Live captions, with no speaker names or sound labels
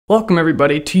Welcome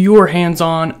everybody to your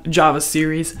hands-on Java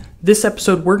series. This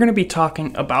episode we're going to be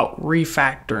talking about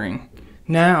refactoring.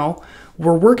 Now,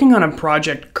 we're working on a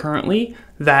project currently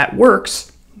that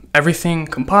works. Everything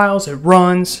compiles, it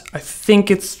runs. I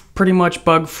think it's pretty much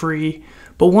bug-free.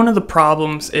 But one of the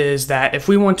problems is that if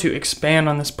we want to expand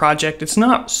on this project, it's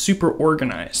not super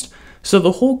organized. So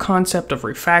the whole concept of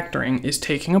refactoring is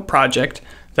taking a project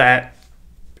that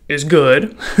is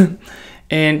good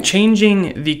and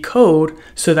changing the code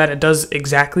so that it does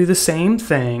exactly the same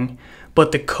thing,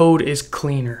 but the code is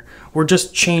cleaner. We're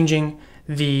just changing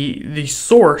the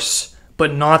source,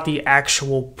 but not the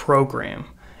actual program.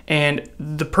 And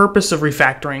the purpose of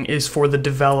refactoring is for the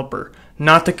developer,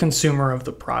 not the consumer of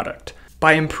the product.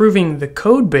 By improving the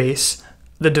code base,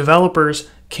 the developers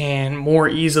can more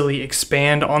easily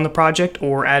expand on the project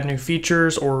or add new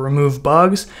features or remove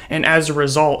bugs, and as a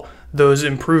result, those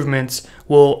improvements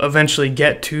will eventually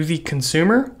get to the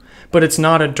consumer, but it's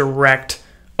not a direct,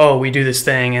 oh, we do this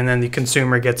thing and then the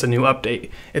consumer gets a new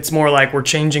update. It's more like we're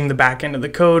changing the back end of the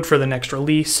code for the next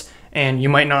release, and you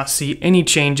might not see any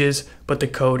changes, but the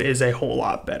code is a whole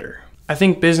lot better. I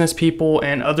think business people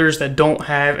and others that don't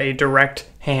have a direct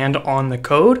hand on the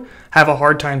code have a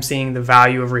hard time seeing the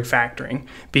value of refactoring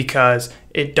because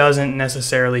it doesn't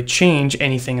necessarily change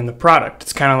anything in the product.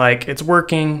 It's kind of like, it's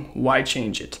working, why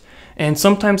change it? And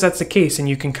sometimes that's the case, and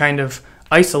you can kind of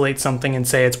isolate something and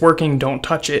say it's working, don't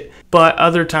touch it. But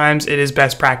other times it is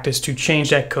best practice to change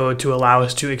that code to allow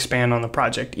us to expand on the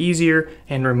project easier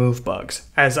and remove bugs,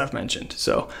 as I've mentioned.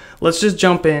 So let's just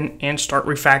jump in and start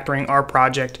refactoring our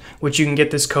project, which you can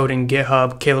get this code in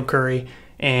GitHub, Caleb Curry,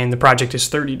 and the project is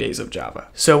 30 Days of Java.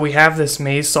 So we have this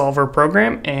maze solver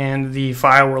program, and the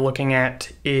file we're looking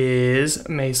at is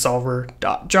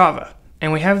mazesolver.java.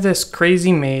 And we have this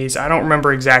crazy maze. I don't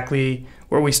remember exactly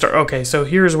where we start. Okay, so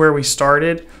here's where we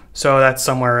started. So that's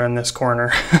somewhere in this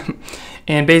corner.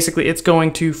 And basically it's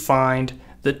going to find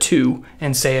the 2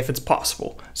 and say if it's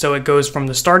possible. So it goes from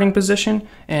the starting position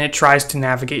and it tries to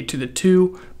navigate to the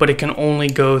 2, but it can only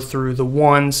go through the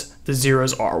 1s, the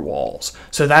 0s are walls.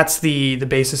 So that's the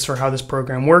basis for how this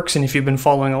program works. And if you've been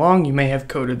following along, you may have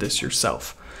coded this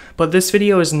yourself. But this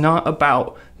video is not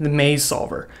about the maze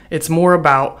solver. It's more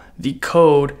about the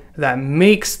code that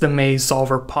makes the maze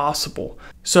solver possible.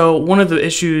 So one of the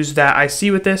issues that I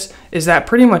see with this is that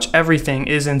pretty much everything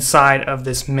is inside of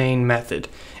this main method.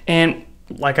 And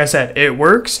like I said, it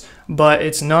works, but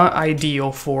it's not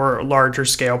ideal for larger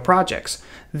scale projects.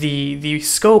 The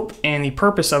scope and the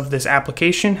purpose of this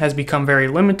application has become very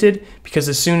limited because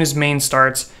as soon as main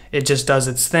starts, it just does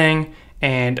its thing,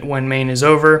 and when main is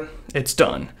over, it's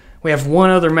done. We have one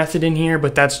other method in here,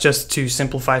 but that's just to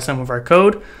simplify some of our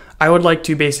code. I would like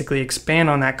to basically expand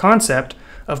on that concept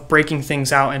of breaking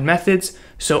things out in methods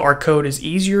so our code is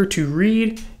easier to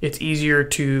read, it's easier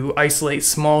to isolate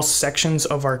small sections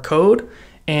of our code,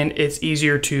 and it's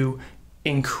easier to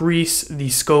increase the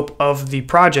scope of the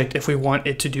project if we want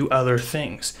it to do other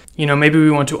things. You know, maybe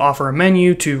we want to offer a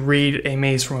menu to read a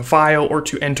maze from a file, or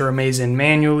to enter a maze in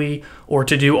manually, or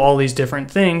to do all these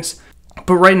different things.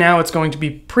 But right now it's going to be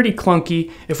pretty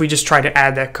clunky if we just try to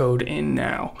add that code in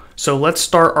now. So let's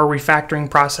start our refactoring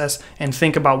process and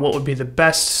think about what would be the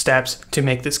best steps to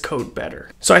make this code better.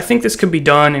 So I think this could be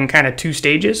done in kind of 2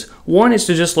 stages. One is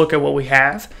to just look at what we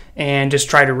have and just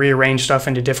try to rearrange stuff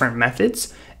into different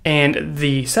methods. And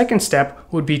the second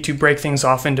step would be to break things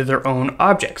off into their own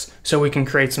objects so we can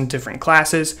create some different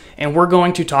classes. And we're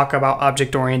going to talk about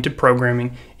object-oriented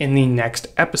programming in the next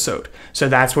episode. So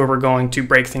that's where we're going to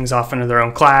break things off into their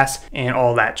own class and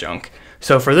all that junk.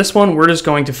 So for this one, we're just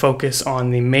going to focus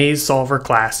on the maze solver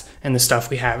class and the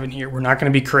stuff we have in here. We're not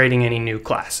going to be creating any new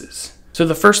classes. So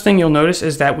the first thing you'll notice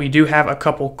is that we do have a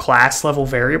couple class level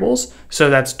variables. So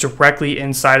that's directly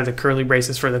inside of the curly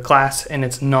braces for the class, and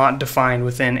it's not defined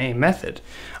within a method.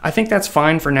 I think that's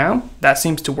fine for now. That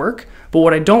seems to work. But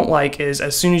what I don't like is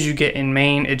as soon as you get in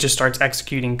main, it just starts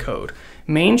executing code.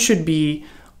 Main should be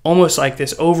almost like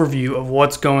this overview of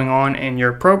what's going on in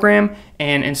your program.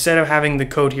 And instead of having the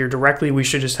code here directly, we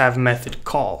should just have method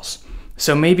calls.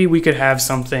 So maybe we could have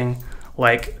something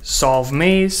like solve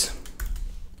maze,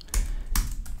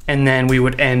 and then we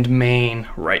would end main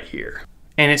right here.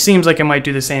 And it seems like it might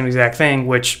do the same exact thing,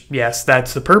 which, yes,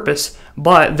 that's the purpose.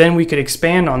 But then we could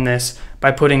expand on this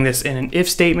by putting this in an if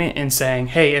statement and saying,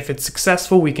 hey, if it's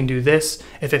successful, we can do this.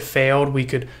 If it failed, we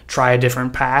could try a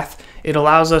different path. It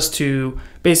allows us to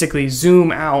basically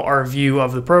zoom out our view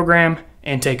of the program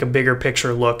and take a bigger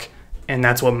picture look, and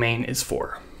that's what main is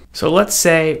for. So let's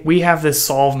say we have this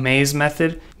solve maze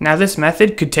method. Now this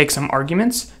method could take some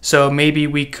arguments. So maybe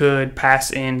we could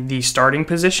pass in the starting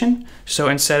position. So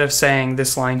instead of saying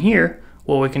this line here,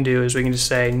 what we can do is we can just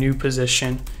say new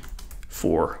position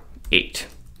for 8.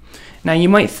 Now you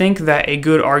might think that a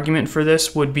good argument for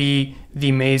this would be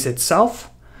the maze itself,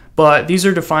 but these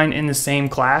are defined in the same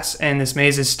class and this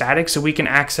maze is static, so we can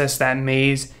access that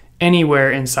maze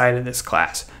anywhere inside of this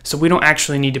class. So we don't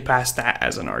actually need to pass that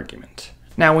as an argument.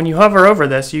 Now when you hover over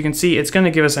this, you can see it's going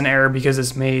to give us an error because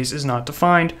this maze is not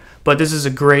defined, but this is a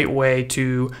great way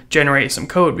to generate some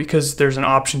code because there's an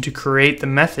option to create the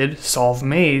method solve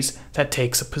maze that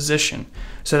takes a position.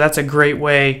 So that's a great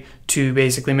way to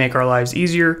basically make our lives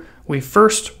easier. We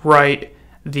first write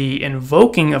the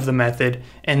invoking of the method,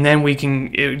 and then we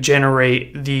can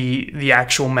generate the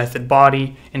actual method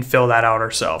body and fill that out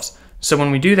ourselves. So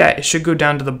when we do that, it should go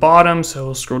down to the bottom. So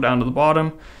we'll scroll down to the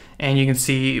bottom and you can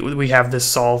see we have this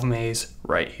solve maze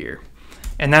right here.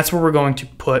 And that's where we're going to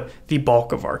put the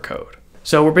bulk of our code.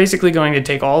 So we're basically going to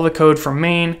take all the code from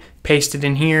main, paste it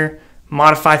in here,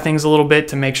 modify things a little bit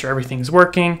to make sure everything's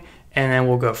working, and then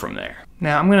we'll go from there.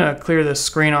 Now I'm going to clear this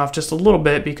screen off just a little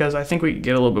bit because I think we can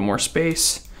get a little bit more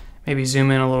space, maybe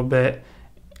zoom in a little bit,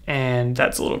 and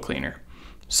that's a little cleaner.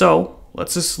 So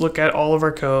let's just look at all of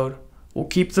our code. We'll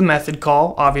keep the method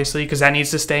call, obviously, because that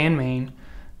needs to stay in main,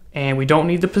 and we don't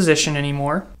need the position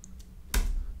anymore.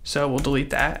 So we'll delete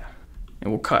that, and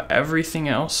we'll cut everything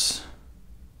else.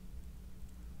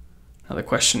 Now the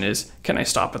question is, can I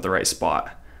stop at the right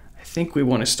spot? I think we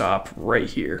want to stop right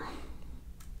here.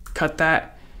 Cut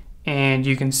that, and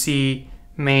you can see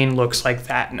main looks like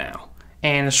that now.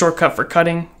 And the shortcut for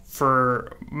cutting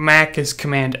for Mac is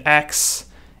Command X,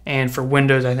 and for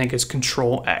Windows I think is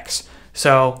Control X.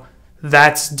 So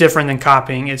that's different than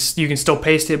copying. You can still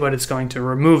paste it, but it's going to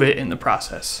remove it in the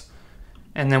process.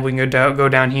 And then we can go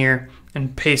down here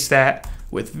and paste that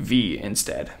with V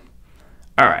instead.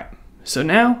 All right, so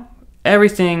now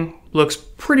everything looks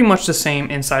pretty much the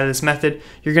same inside of this method.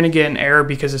 You're going to get an error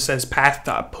because it says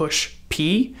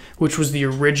path.pushP, which was the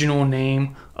original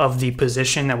name of the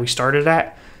position that we started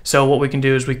at. So what we can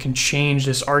do is we can change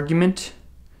this argument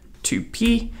to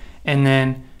P, and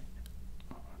then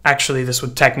actually this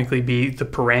would technically be the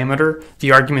parameter.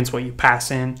 The argument's what you pass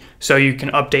in. So you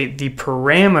can update the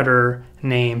parameter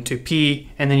name to P,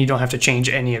 and then you don't have to change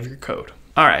any of your code.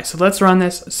 All right, so let's run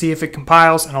this, see if it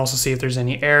compiles, and also see if there's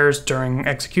any errors during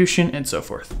execution and so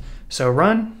forth. So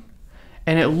run,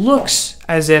 and it looks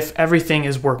as if everything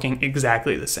is working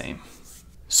exactly the same.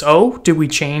 So did we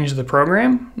change the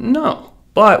program? No,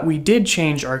 but we did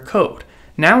change our code.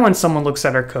 Now when someone looks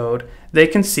at our code, they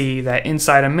can see that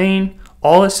inside of main,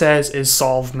 all it says is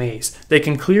solve maze. They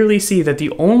can clearly see that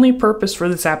the only purpose for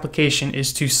this application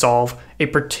is to solve a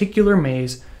particular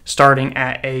maze starting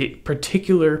at a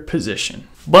particular position.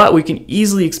 But we can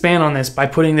easily expand on this by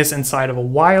putting this inside of a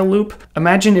while loop.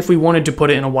 Imagine if we wanted to put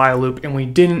it in a while loop and we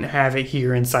didn't have it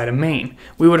here inside of main.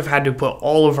 We would have had to put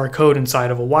all of our code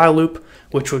inside of a while loop,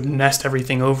 which would nest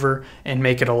everything over and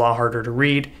make it a lot harder to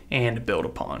read and build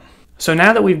upon. So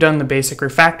now that we've done the basic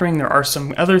refactoring, there are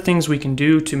some other things we can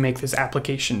do to make this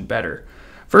application better.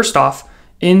 First off,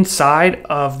 inside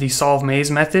of the solve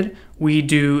maze method, we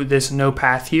do this no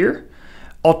path here.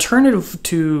 Alternative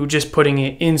to just putting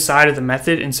it inside of the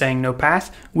method and saying no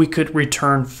path, we could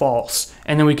return false,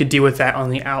 and then we could deal with that on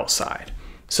the outside.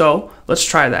 So let's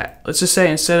try that. Let's just say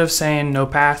instead of saying no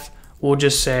path, we'll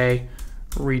just say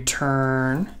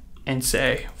return and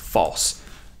say false.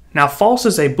 Now false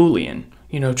is a Boolean,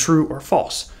 true or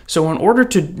false. So in order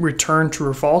to return true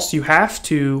or false, you have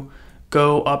to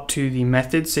go up to the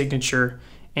method signature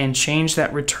and change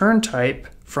that return type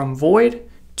from void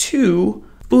to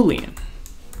Boolean.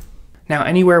 Now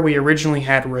anywhere we originally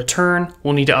had return,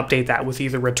 we'll need to update that with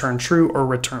either return true or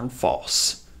return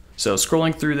false. So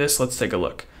scrolling through this, let's take a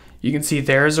look. You can see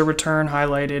there's a return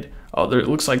highlighted. Oh, it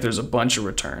looks like there's a bunch of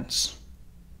returns.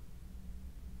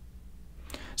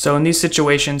 So in these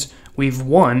situations, we've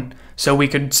won, so we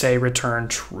could say return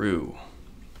true.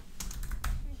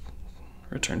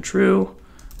 Return true,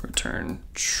 return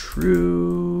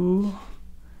true,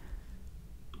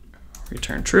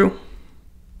 return true,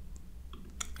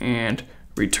 and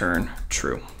return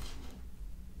true.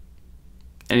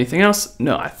 Anything else?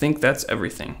 No, I think that's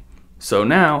everything. So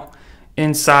now,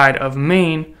 inside of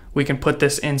main, we can put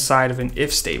this inside of an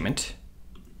if statement.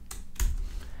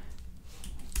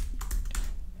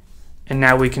 And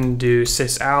now we can do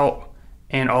sysout,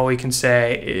 and all we can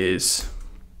say is,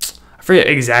 I forget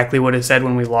exactly what it said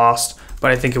when we lost,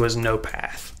 but I think it was no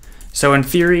path. So in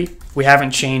theory, we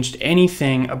haven't changed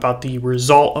anything about the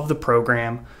result of the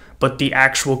program, but the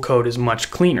actual code is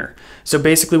much cleaner. So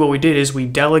basically what we did is we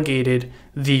delegated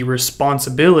the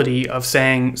responsibility of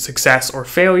saying success or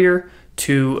failure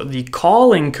to the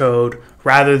calling code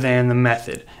rather than the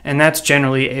method. And that's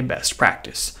generally a best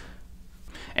practice.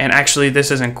 And actually,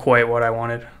 this isn't quite what I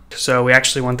wanted. So we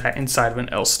actually want that inside of an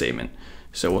else statement.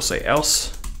 So we'll say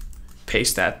else,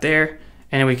 paste that there,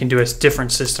 and we can do a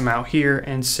different system out here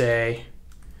and say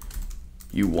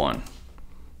U1.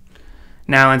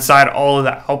 Now inside all of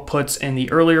the outputs in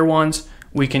the earlier ones,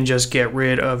 we can just get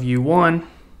rid of U1,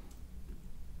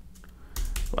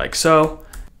 like so.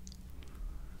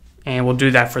 And we'll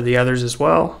do that for the others as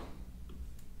well.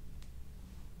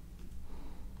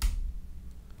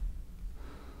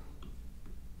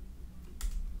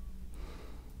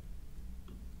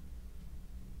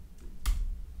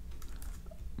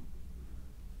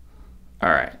 All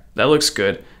right, that looks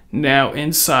good. Now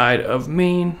inside of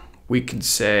main, we can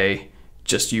say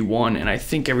just U1, and I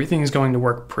think everything is going to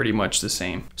work pretty much the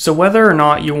same. So whether or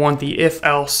not you want the if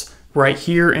else right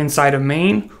here inside of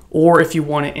main, or if you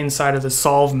want it inside of the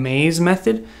solve maze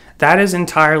method, that is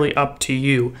entirely up to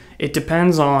you. It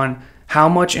depends on how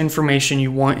much information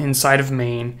you want inside of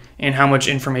main and how much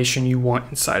information you want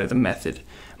inside of the method.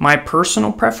 My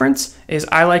personal preference is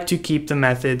I like to keep the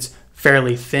methods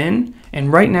fairly thin,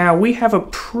 and right now we have a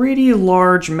pretty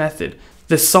large method.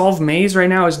 The solve maze right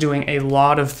now is doing a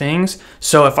lot of things,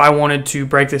 so if I wanted to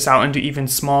break this out into even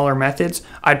smaller methods,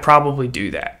 I'd probably do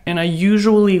that. And I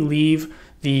usually leave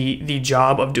the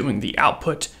job of doing the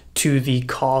output to the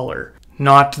caller,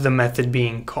 not the method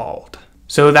being called.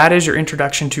 So that is your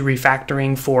introduction to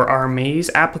refactoring for our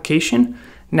maze application.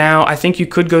 Now, I think you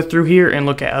could go through here and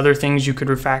look at other things you could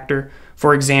refactor.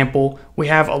 For example, we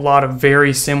have a lot of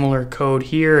very similar code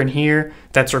here and here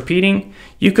that's repeating.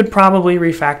 You could probably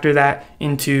refactor that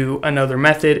into another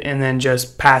method and then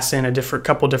just pass in a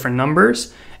couple different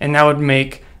numbers, and that would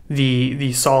make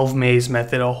the solve maze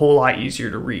method a whole lot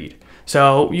easier to read.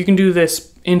 So you can do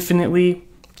this infinitely.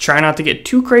 Try not to get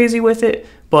too crazy with it,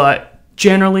 but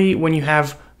generally when you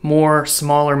have more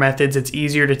smaller methods, it's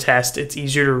easier to test, it's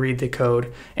easier to read the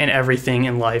code, and everything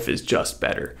in life is just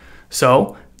better.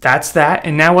 So that's that.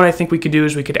 And now what I think we could do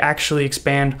is we could actually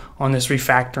expand on this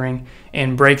refactoring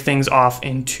and break things off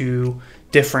into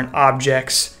different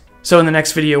objects. So in the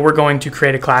next video, we're going to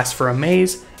create a class for a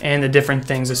maze and the different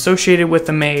things associated with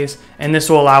the maze, and this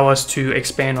will allow us to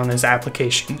expand on this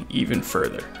application even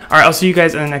further. All right, I'll see you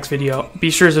guys in the next video. Be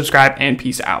sure to subscribe, and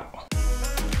peace out.